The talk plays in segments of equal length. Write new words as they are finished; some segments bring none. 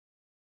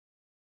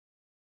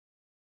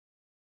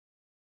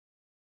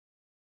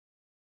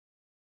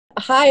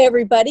Hi,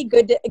 everybody.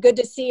 Good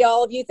to see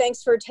all of you.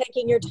 Thanks for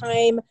taking your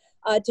time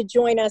to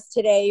join us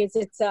today.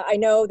 I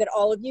know that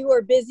all of you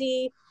are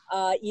busy,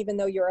 even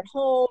though you're at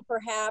home,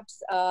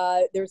 perhaps.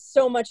 There's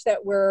so much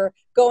that we're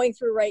going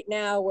through right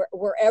now,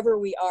 wherever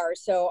we are.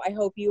 So I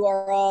hope you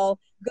are all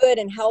good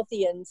and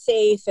healthy and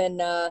safe,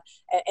 and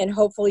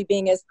hopefully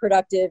being as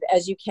productive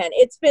as you can.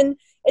 It's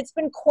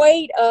been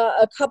quite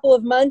a couple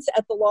of months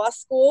at the law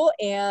school,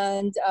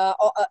 and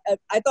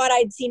I thought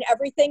I'd seen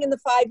everything in the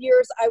 5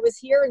 years I was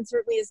here, and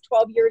certainly as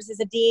 12 years as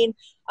a dean.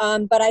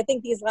 But I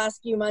think these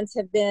last few months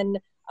have been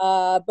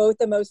both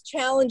the most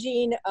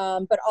challenging,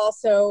 but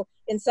also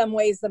in some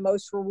ways the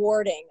most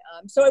rewarding.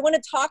 So I want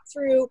to talk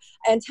through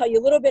and tell you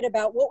a little bit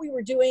about what we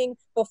were doing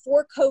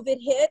before COVID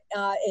hit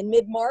in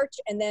mid-March,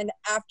 and then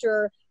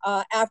after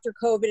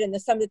COVID,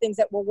 and some of the things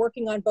that we're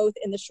working on both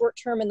in the short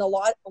term and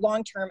the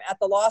long term at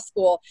the law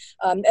school.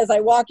 As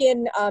I walk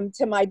in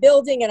to my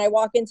building and I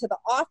walk into the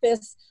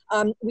office,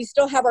 we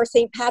still have our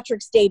St.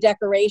 Patrick's Day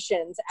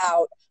decorations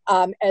out,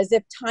 as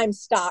if time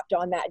stopped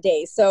on that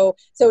day. So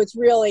it's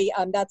really,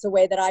 that's a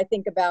way that I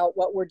think about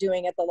what we're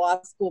doing at the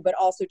law school, but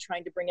also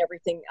trying to bring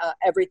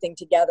everything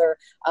together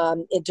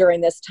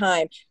during this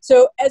time.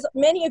 So as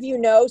many of you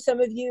know, some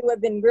of you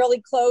have been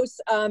really close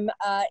to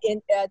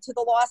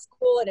the law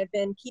school and have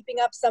been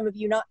keeping up, some of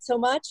you not so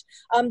much.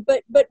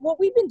 But what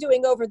we've been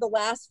doing over the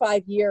last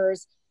 5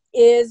 years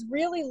is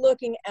really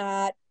looking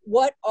at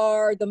what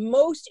are the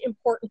most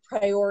important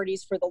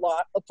priorities for the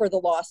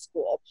law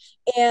school.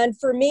 And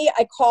for me,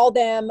 I call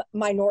them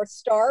my North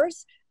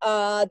Stars.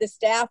 The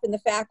staff and the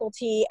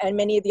faculty and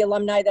many of the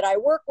alumni that I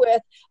work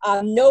with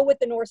know what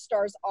the North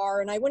Stars are,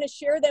 and I want to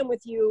share them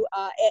with you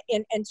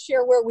and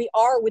share where we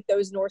are with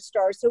those North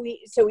Stars. So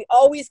we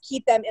always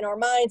keep them in our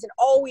minds and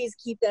always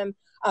keep them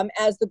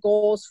as the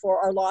goals for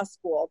our law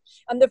school.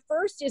 The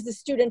first is the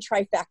student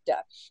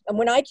trifecta. And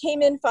when I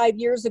came in 5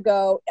 years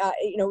ago,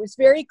 it was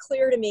very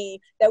clear to me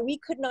that we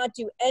could not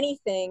do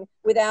anything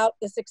without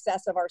the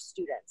success of our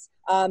students.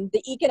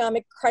 The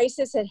economic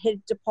crisis had hit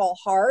DePaul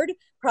hard,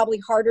 probably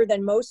harder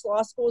than most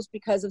law schools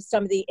because of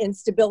some of the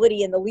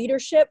instability in the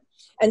leadership.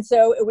 And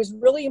so it was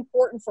really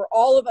important for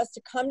all of us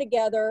to come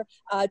together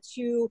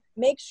to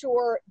make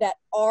sure that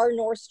our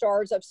North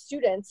Stars of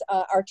students,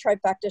 our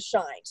trifecta,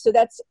 shine. So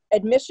that's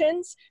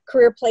admissions,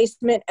 career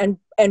placement,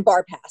 and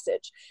bar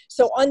passage.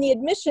 So on the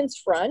admissions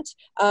front,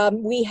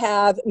 we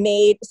have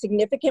made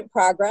significant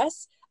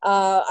progress.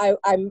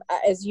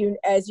 As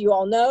you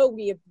all know,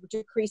 we have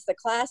decreased the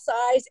class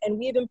size, and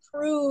we have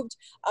improved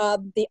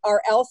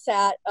our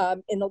LSAT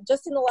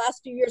just in the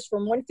last few years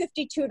from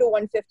 152 to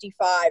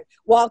 155,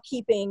 while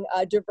keeping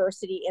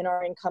diversity in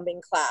our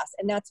incoming class,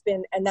 and that's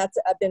been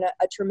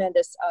a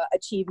tremendous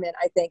achievement,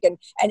 I think,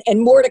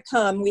 and more to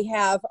come. We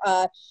have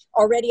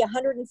already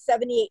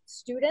 178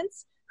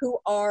 students who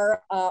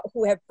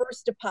have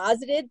first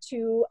deposited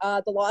to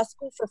the law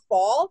school for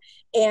fall,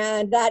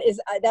 and that is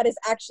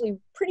actually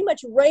pretty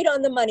much right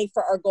on the money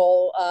for our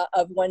goal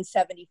of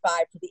 175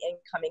 for the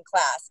incoming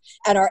class.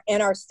 And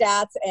our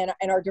stats and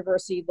our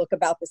diversity look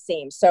about the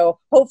same. So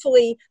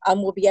hopefully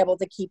we'll be able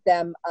to keep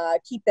them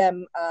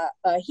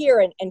here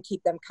and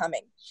keep them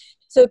coming.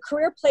 So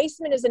career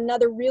placement is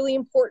another really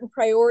important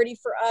priority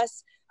for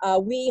us.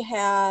 We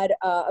had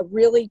a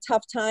really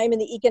tough time in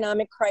the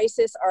economic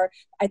crisis.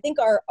 I think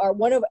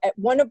one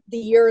of the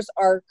years,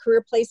 our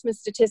career placement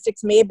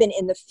statistics may have been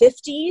in the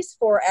 50s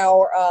for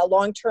our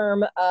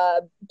long-term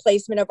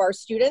placement of our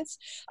students.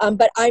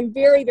 But I'm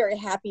very, very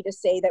happy to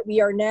say that we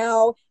are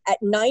now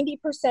at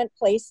 90%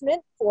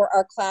 placement for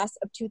our class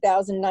of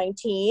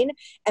 2019.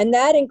 And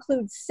that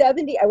includes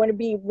I want to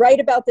be right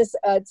about this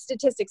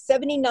statistic,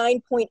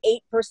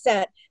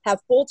 79.8%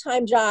 have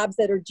full-time jobs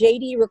that are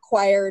JD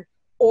required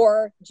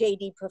or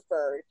JD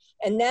preferred.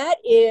 And that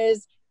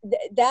is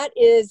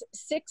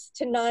 6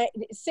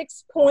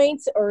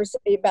 points, or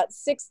about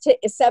 6 to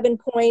 7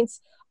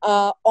 points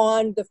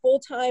on the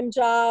full-time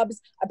jobs,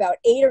 about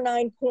 8 or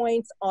 9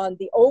 points on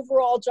the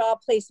overall job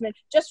placement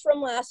just from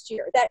last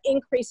year. That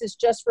increases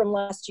just from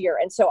last year.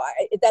 And so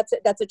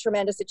that's a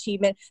tremendous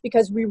achievement,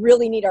 because we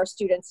really need our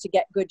students to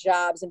get good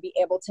jobs and be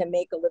able to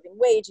make a living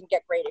wage and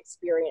get great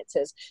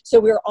experiences. So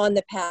we're on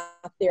the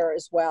path there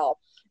as well.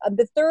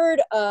 The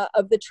third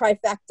of the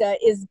trifecta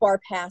is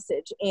bar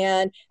passage.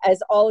 And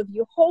as all of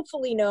you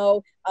hopefully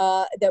know,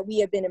 that we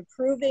have been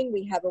improving.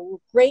 We have a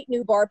great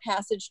new bar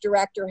passage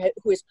director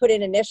who has put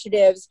in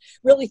initiatives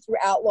really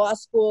throughout law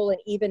school and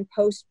even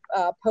post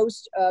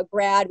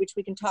grad, which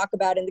we can talk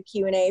about in the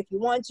Q&A if you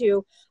want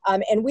to.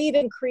 And we've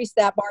increased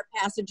that bar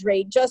passage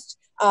rate just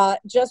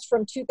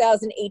from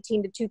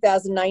 2018 to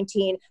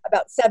 2019,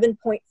 about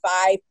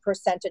 7.5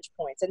 percentage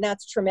points. And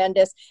that's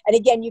tremendous. And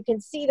again, you can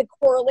see the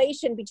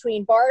correlation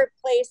between bar bar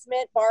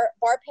placement,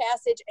 bar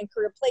passage, and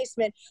career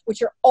placement,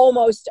 which are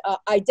almost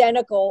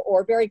identical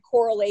or very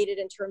correlated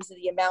in terms of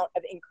the amount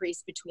of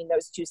increase between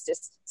those two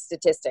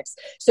statistics.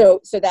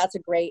 So that's a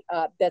great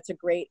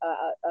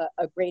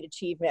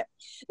achievement.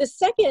 The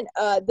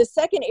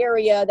second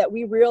area that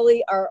we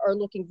really are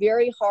looking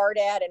very hard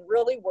at and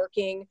really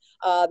working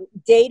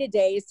day to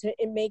day is to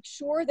make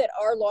sure that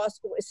our law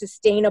school is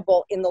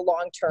sustainable in the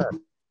long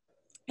term.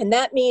 And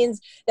that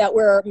means that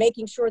we're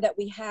making sure that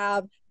we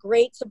have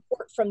great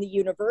support from the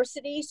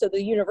university. So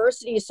the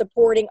university is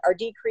supporting our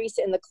decrease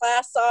in the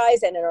class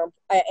size and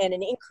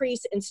an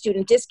increase in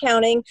student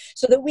discounting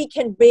so that we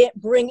can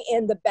bring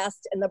in the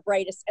best and the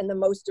brightest and the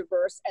most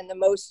diverse and the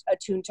most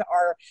attuned to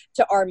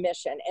our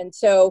mission. And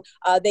so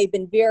they've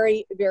been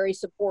very, very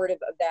supportive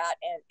of that,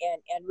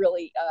 and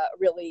really,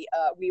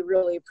 we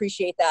really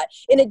appreciate that.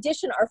 In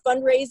addition, our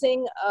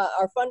fundraising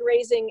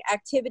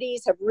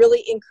activities have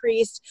really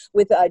increased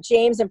with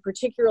James and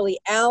particularly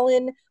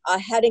Alan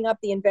heading up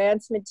the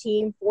advancement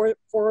team for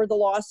the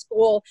law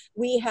school.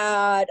 We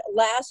had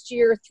last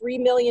year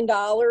 $3 million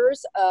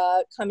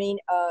coming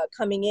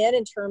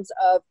in terms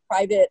of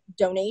private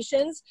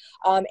donations,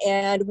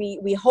 and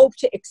we hope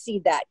to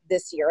exceed that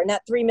this year. And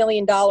that $3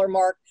 million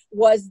mark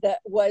was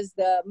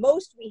the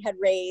most we had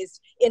raised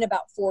in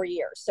about 4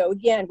 years. So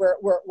again,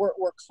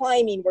 we're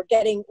climbing. We're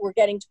getting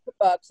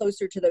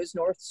closer to those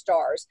North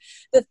Stars.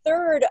 The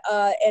third,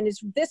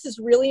 this is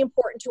really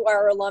important to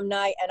our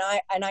alumni,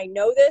 and I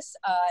know this,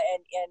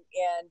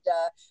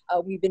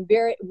 and we've been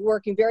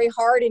working very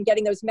hard in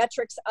getting those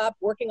metrics up,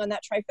 working on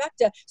that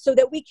trifecta, so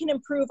that we can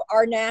improve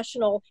our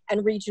national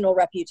and regional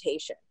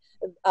reputation.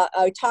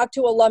 I talk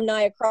to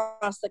alumni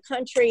across the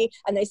country,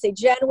 and they say,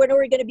 Jen, when are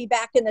we going to be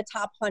back in the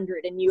top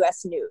 100 in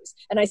U.S. News?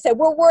 And I said,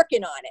 we're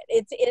working on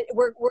it.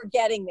 We're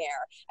getting there.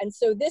 And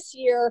so this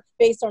year,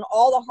 based on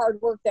all the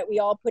hard work that we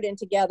all put in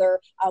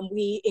together,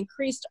 we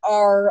increased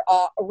our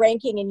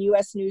ranking in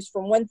U.S. News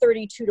from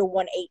 132 to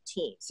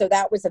 118. So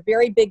that was a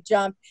very big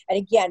jump. And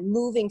again,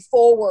 moving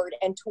forward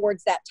and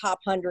towards that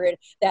top 100,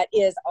 that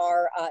is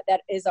our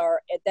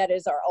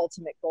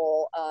ultimate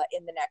goal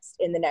in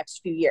the next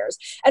few years.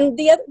 And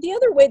the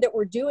other way that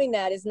we're doing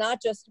that is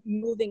not just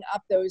moving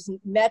up those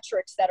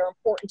metrics that are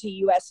important to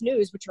U.S.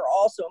 News, which are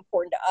also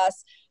important to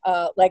us,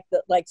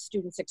 like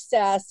student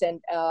success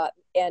and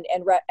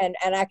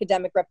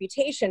academic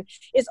reputation,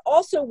 is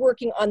also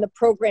working on the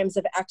programs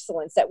of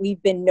excellence that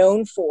we've been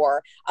known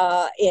for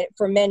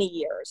many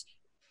years.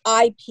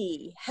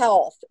 IP,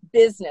 health,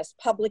 business,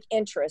 public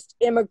interest,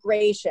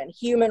 immigration,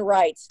 human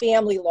rights,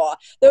 family law.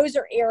 Those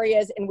are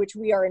areas in which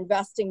we are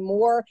investing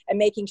more and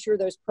making sure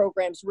those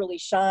programs really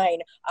shine,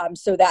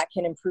 so that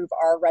can improve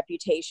our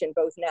reputation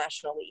both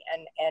nationally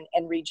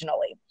and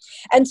regionally.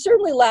 And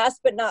certainly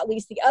last but not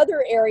least, the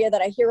other area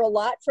that I hear a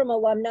lot from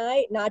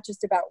alumni, not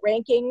just about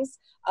rankings,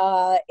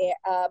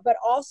 but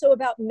also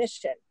about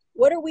mission.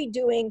 What are we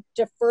doing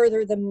to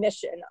further the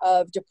mission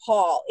of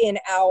DePaul in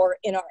our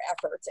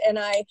efforts? And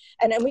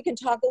we can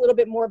talk a little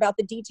bit more about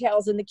the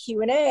details in the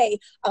Q&A,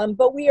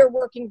 but we are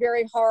working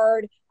very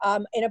hard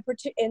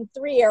in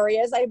three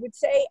areas. I would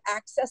say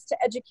access to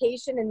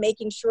education and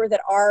making sure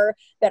that our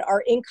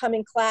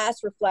incoming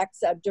class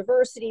reflects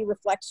diversity,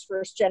 reflects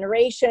first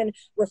generation,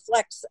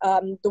 reflects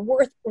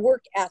the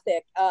work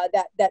ethic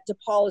that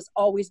DePaul has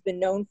always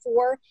been known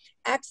for.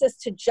 Access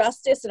to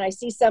justice, and I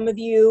see some of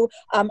you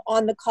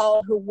on the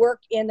call who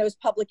work in those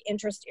public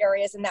interest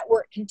areas, and that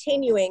we're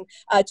continuing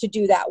to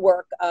do that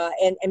work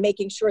and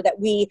making sure that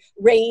we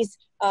raise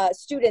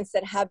students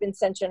that have been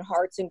sentient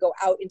hearts and go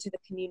out into the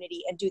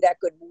community and do that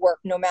good work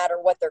no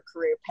matter what their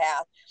career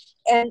path.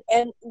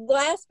 And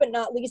last but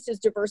not least is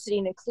diversity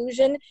and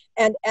inclusion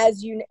and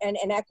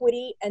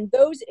equity, and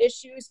those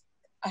issues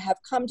have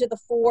come to the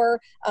fore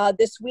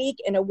this week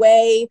in a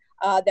way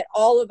that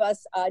all of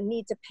us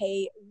need to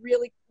pay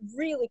really,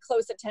 really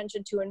close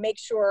attention to and make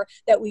sure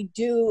that we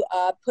do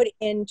put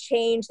in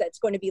change that's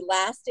going to be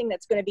lasting,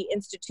 that's going to be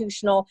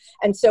institutional.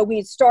 And so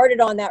we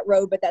started on that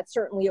road, but that's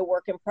certainly a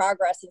work in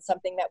progress and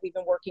something that we've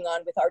been working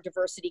on with our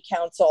Diversity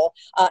Council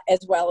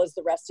as well as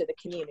the rest of the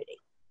community.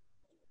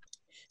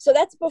 So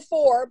that's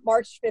before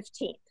March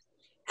 15th.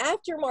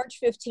 After March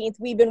 15th,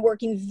 we've been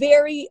working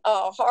very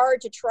hard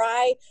to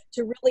try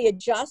to really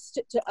adjust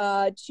to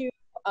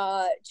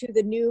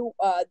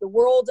the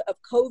world of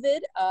COVID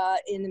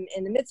in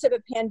the midst of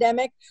a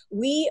pandemic.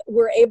 We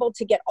were able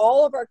to get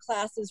all of our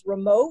classes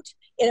remote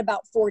in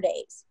about 4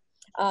 days.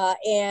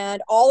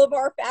 And all of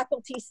our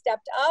faculty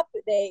stepped up.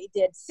 They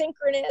did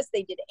synchronous,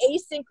 they did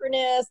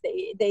asynchronous.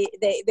 They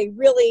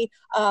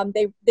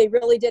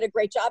really did a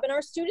great job. And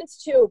our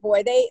students too,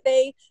 boy,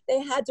 they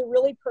had to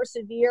really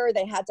persevere.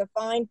 They had to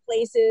find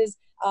places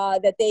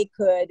that they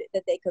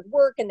could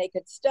work and they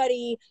could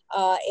study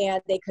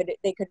and they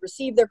could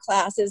receive their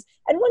classes.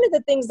 And one of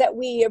the things that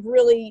we have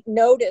really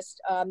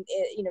noticed,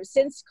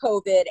 since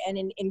COVID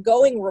and in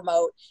going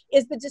remote,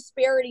 is the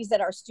disparities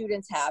that our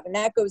students have, and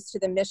that goes to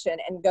the mission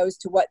and goes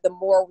to what the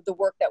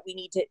work that we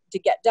need to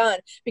get done.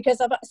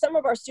 Because some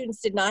of our students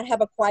did not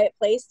have a quiet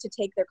place to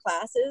take their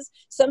classes.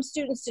 Some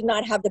students did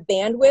not have the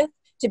bandwidth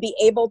to be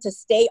able to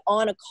stay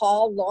on a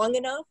call long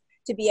enough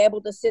to be able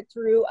to sit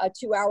through a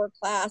 2-hour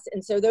class.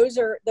 And so those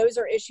are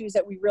issues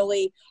that we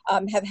really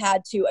have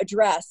had to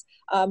address.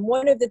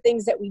 One of the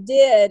things that we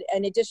did,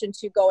 in addition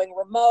to going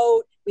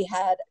remote, we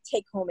had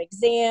take-home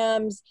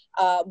exams.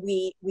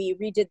 We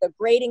redid the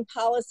grading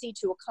policy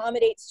to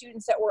accommodate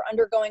students that were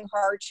undergoing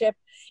hardship.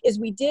 Is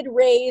we did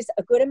raise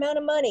a good amount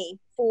of money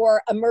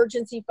for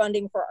emergency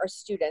funding for our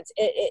students.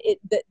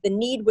 The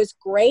need was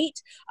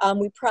great.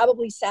 We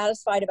probably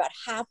satisfied about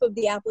half of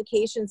the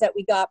applications that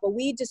we got, but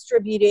we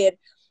distributed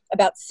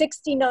about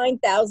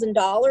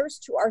 $69,000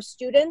 to our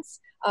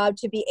students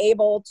to be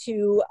able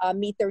to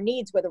meet their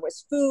needs, whether it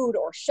was food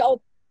or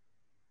shelter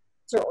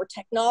or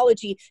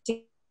technology, to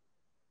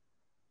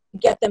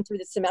get them through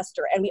the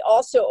semester. And we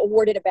also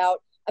awarded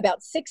about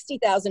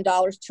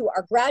 $60,000 to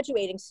our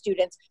graduating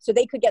students so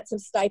they could get some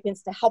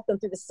stipends to help them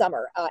through the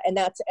summer. And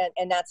that's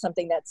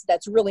something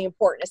that's really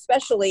important,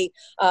 especially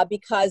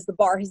because the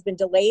bar has been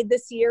delayed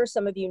this year.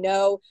 Some of you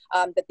know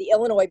that the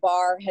Illinois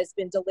bar has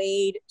been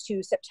delayed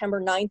to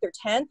September 9th or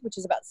 10th, which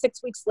is about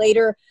 6 weeks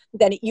later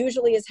than it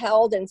usually is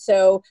held. And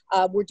so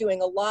we're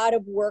doing a lot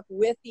of work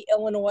with the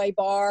Illinois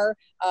bar,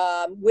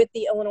 with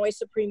the Illinois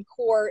Supreme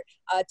Court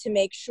to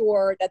make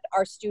sure that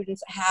our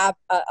students have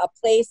a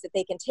place that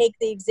they can take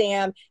the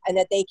exam and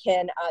that they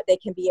can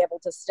be able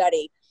to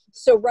study.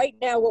 So right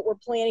now what we're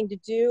planning to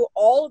do,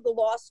 all of the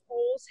law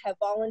schools have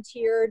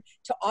volunteered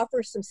to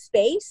offer some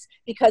space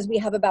because we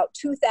have about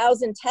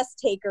 2,000 test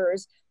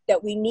takers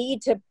that we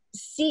need to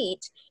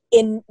seat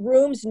in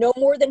rooms no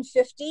more than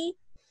 50,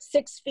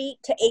 6 feet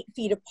to 8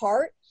 feet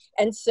apart.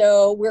 And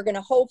so we're going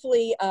to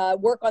hopefully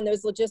work on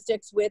those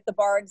logistics with the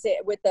bar exam,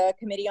 with the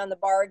committee on the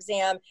bar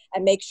exam,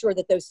 and make sure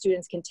that those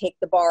students can take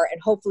the bar and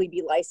hopefully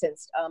be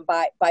licensed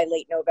by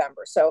late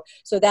November. So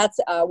that's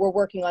we're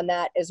working on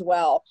that as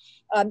well.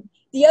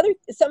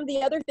 Some of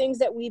the other things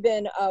that we've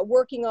been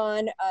working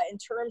on in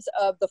terms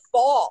of the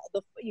fall,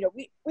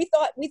 we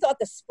thought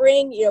the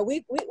spring,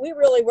 we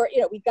really were,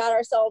 we got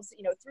ourselves,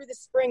 through the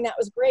spring. That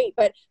was great,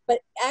 but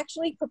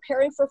actually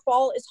preparing for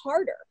fall is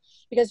harder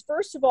because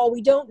first of all,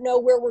 we don't know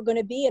where we're going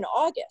to be in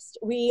August.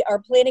 We are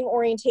planning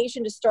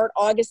orientation to start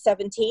August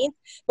 17th,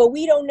 but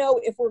we don't know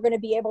if we're going to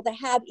be able to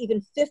have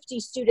even 50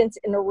 students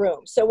in a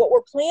room. So what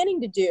we're planning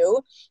to do,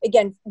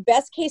 again,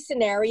 best case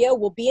scenario,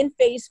 we'll be in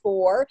phase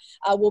 4.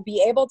 We'll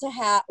be able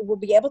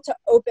to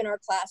open our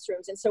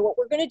classrooms. And so what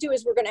we're going to do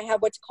is we're going to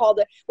have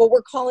what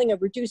we're calling a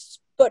reduced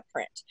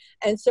footprint.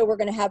 And so we're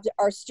going to have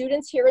our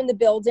students here in the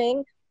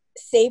building,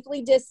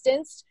 safely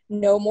distanced,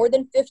 no more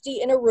than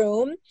 50 in a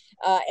room.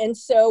 And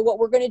so what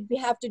we're going to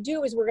have to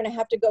do is we're going to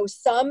have to go,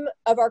 some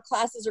of our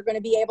classes are going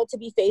to be able to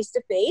be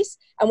face-to-face,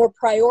 and we're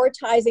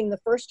prioritizing the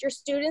first-year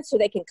students so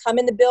they can come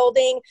in the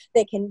building,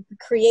 they can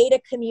create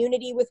a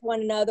community with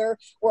one another.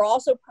 We're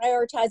also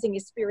prioritizing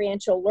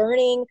experiential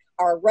learning,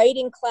 our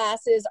writing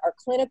classes, our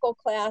clinical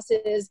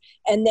classes,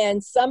 and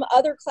then some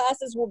other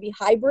classes will be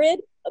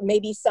hybrid,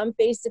 maybe some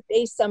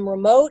face-to-face, some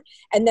remote,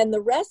 and then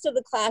the rest of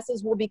the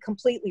classes will be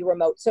completely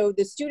remote. So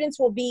the students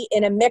will be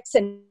in a mix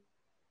and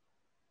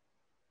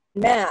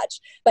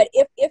match. But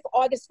if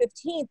August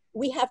 15th,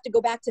 we have to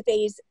go back to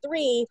phase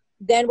 3,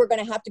 then we're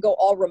going to have to go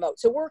all remote.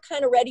 So we're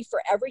kind of ready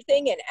for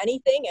everything and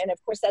anything. And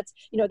of course that's,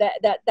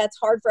 that's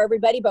hard for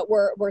everybody, but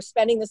we're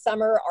spending the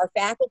summer. Our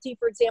faculty,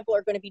 for example,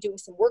 are going to be doing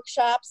some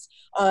workshops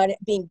on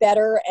being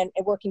better and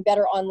working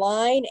better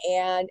online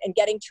and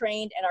getting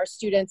trained. And our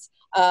students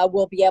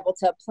will be able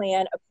to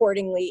plan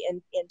accordingly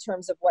in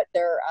terms of what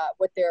their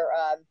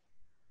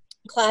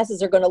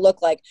classes are going to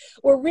look like.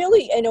 We're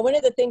really, one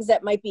of the things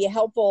that might be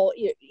helpful,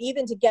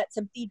 even to get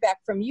some feedback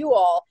from you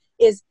all,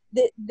 is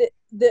the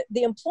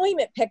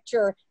employment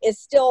picture is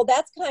still,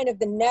 that's kind of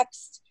the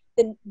next,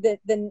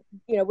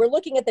 we're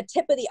looking at the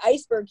tip of the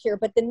iceberg here,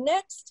 but the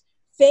next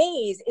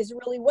phase is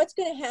really what's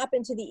going to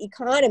happen to the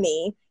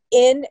economy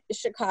in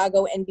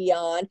Chicago and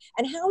beyond,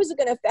 and how is it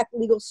going to affect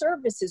legal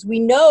services? We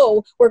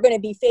know we're going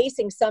to be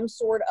facing some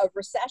sort of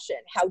recession.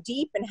 How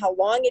deep and how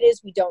long it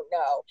is, we don't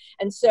know.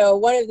 And so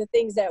one of the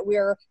things that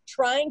we're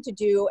trying to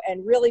do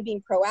and really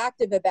being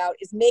proactive about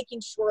is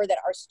making sure that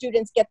our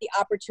students get the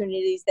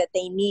opportunities that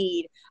they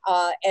need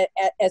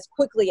as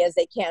quickly as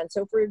they can.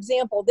 So for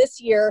example,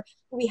 this year,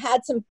 we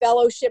had some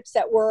fellowships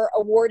that were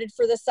awarded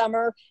for the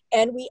summer,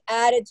 and we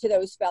added to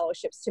those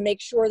fellowships to make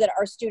sure that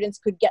our students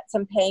could get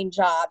some paying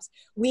jobs.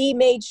 We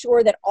made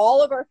sure that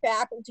all of our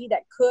faculty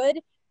that could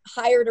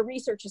hired a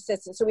research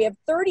assistant. So we have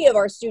 30 of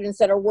our students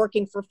that are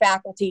working for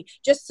faculty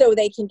just so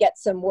they can get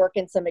some work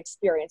and some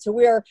experience. So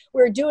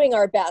we're doing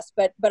our best,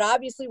 but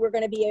obviously we're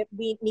going to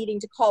be needing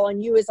to call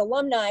on you as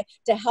alumni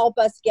to help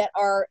us get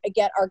our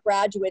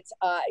graduates,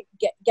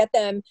 get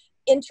them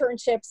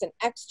internships and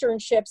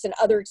externships and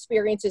other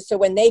experiences. So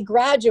when they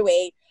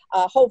graduate,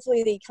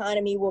 hopefully the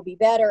economy will be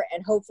better,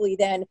 and hopefully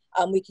then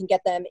we can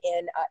get them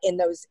in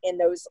those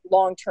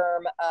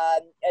long-term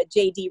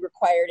JD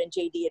required and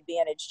JD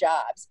advantage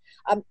jobs.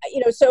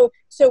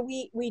 So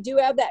we do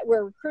have that.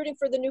 We're recruiting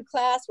for the new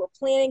class. We're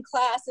planning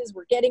classes.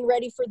 We're getting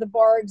ready for the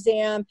bar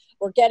exam.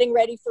 We're getting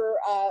ready for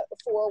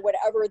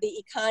whatever the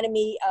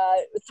economy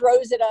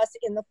throws at us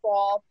in the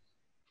fall.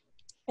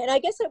 And I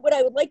guess what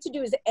I would like to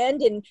do is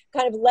end in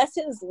kind of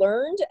lessons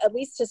learned, at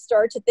least to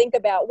start to think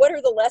about what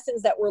are the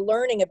lessons that we're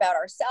learning about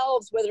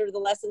ourselves, what are the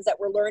lessons that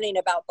we're learning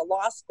about the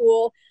law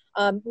school.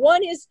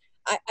 One is,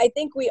 I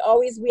think we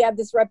have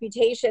this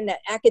reputation that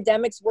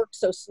academics work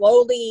so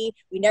slowly,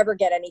 we never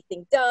get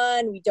anything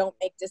done, we don't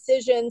make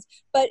decisions,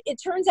 but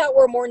it turns out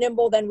we're more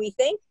nimble than we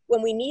think.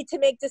 When we need to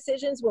make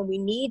decisions, when we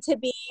need to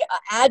be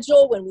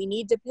agile, when we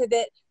need to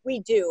pivot, we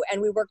do,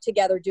 and we work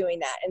together doing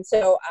that. And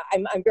so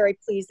I'm very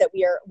pleased that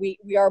we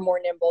are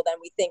more nimble than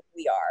we think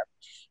we are.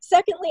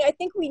 Secondly, I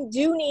think we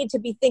do need to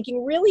be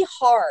thinking really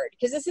hard,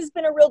 because this has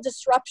been a real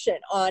disruption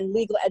on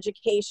legal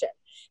education,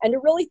 and to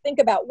really think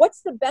about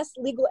what's the best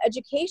legal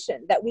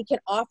education that we can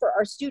offer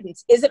our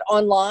students. Is it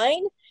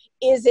online?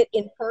 Is it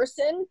in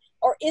person?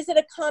 Or is it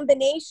a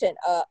combination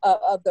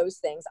of those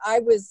things? I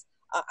was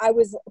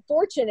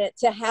fortunate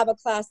to have a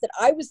class that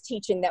I was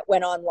teaching that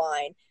went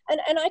online.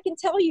 And I can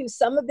tell you,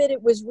 some of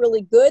it was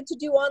really good to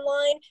do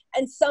online,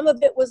 and some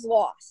of it was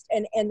lost.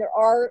 And there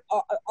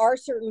are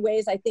certain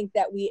ways, I think,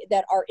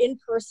 that our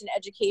in-person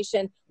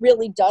education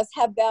really does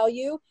have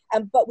value,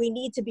 but we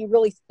need to be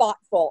really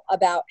thoughtful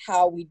about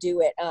how we do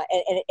it.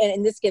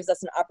 And this gives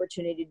us an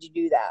opportunity to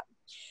do that.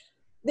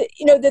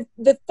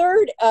 The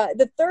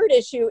third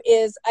issue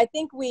is, I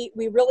think we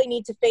really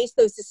need to face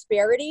those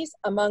disparities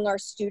among our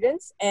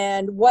students,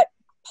 and what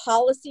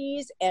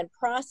policies and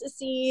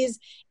processes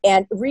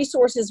and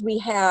resources we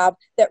have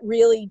that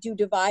really do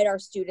divide our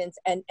students,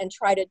 and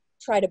try to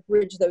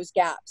bridge those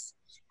gaps.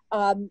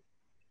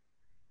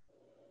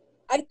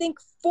 I think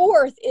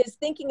fourth is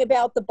thinking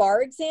about the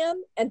bar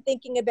exam and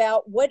thinking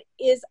about what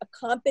is a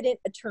competent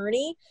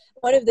attorney.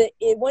 One of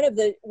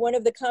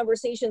the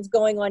conversations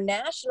going on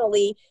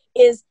nationally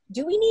is,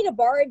 do we need a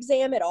bar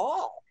exam at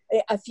all?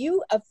 A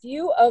few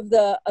of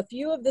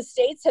the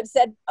states have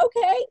said,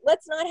 okay,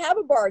 let's not have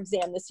a bar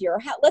exam this year.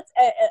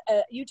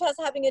 Utah's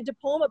having a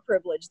diploma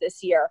privilege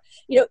this year.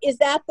 Is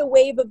that the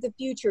wave of the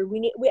future?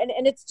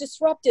 And it's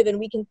disruptive, and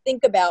we can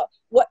think about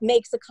what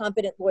makes a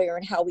competent lawyer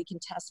and how we can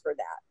test for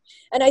that.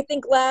 And I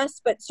think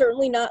last, but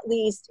certainly not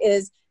least,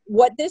 is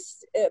what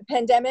this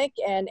pandemic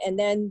and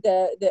then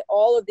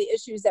all of the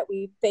issues that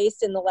we've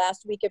faced in the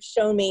last week have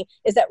shown me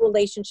is that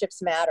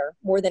relationships matter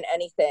more than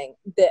anything.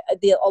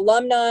 The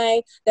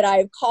alumni that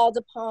I've called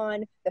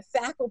upon, the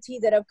faculty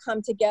that have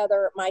come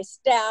together, my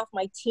staff,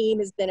 my team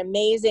has been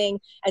amazing.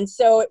 And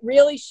so it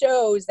really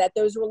shows that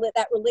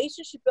that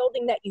relationship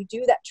building that you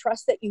do, that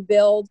trust that you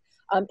build,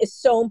 is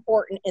so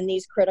important in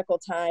these critical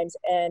times.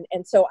 And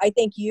so I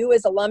thank you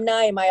as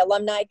alumni and my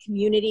alumni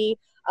community.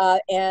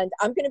 And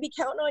I'm going to be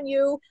counting on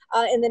you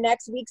in the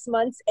next weeks,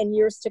 months, and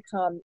years to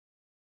come.